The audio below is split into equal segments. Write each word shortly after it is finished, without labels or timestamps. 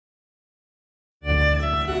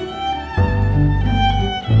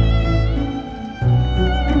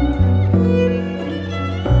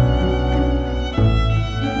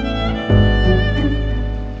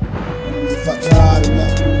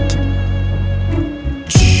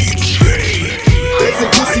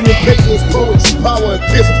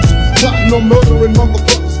Planning on murdering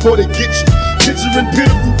motherfuckers before they get you. Picturing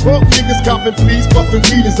pitiful punk niggas copping pleas, puffing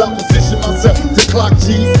weed as I position myself to clock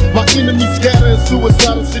G's. My enemies scatter in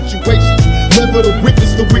suicidal situations, never to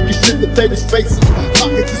witness the wicked shit that they was facing.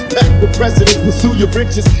 Pockets is packed with presidents, pursue your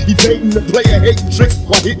riches, evading the player hating tricks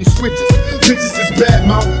while hitting switches. Bitches is bad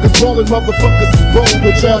mouth, cause ballin' motherfuckers is bold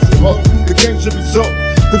with charge of hope. The game should be sold.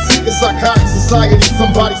 The sick and psychotic society,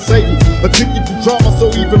 somebody save me. Addicted to drama, so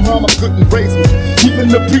even mama couldn't raise me. Even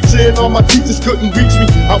the preacher and all my teachers couldn't reach me.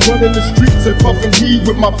 I run in the streets and puffin' weed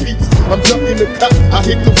with my peeps. I'm ducking the cop, I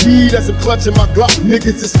hit the weed as I'm clutching my Glock.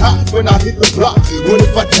 Niggas is hot when I hit the block. What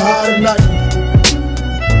if I die tonight?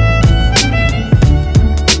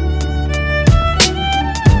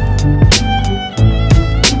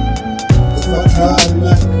 If I die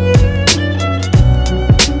tonight?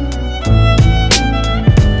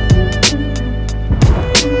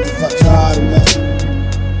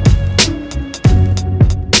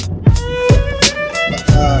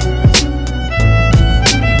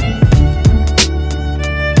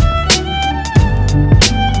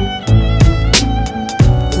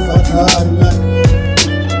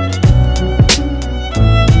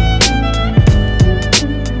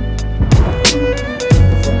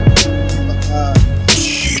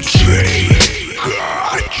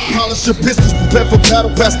 Polish your pistols, prepare for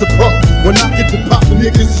battle, pass the buck. When I get to poppin',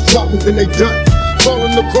 niggas is dropping, then they done.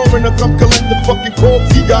 Calling the coroner, come collect the fucking corpse.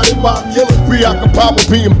 He got it by a killer, preoccupied with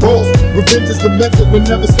being boss. Revenge is the method, we'll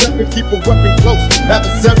never step and keep a weapon close.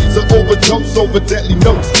 Adversaries are overdose over deadly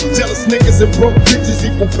notes. Jealous niggas and broke bitches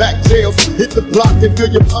equal back jails. Hit the block and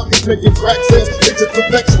fill your pockets, making crack sales. Into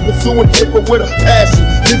perfection, pursuing paper with a passion.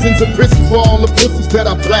 Visions of prisons for all the pussies that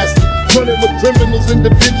I blasted. Running with criminals,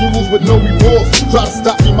 individuals with no remorse. Try to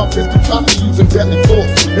stop me, my pistol constantly using deadly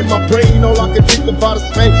force. In my brain, all I can think about is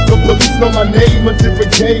fame. The police know my name, a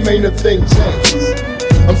different game, ain't a thing changed.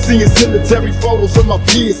 I'm seeing cemetery photos of my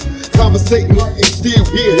peers, conversating like they still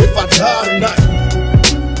here. If I die tonight,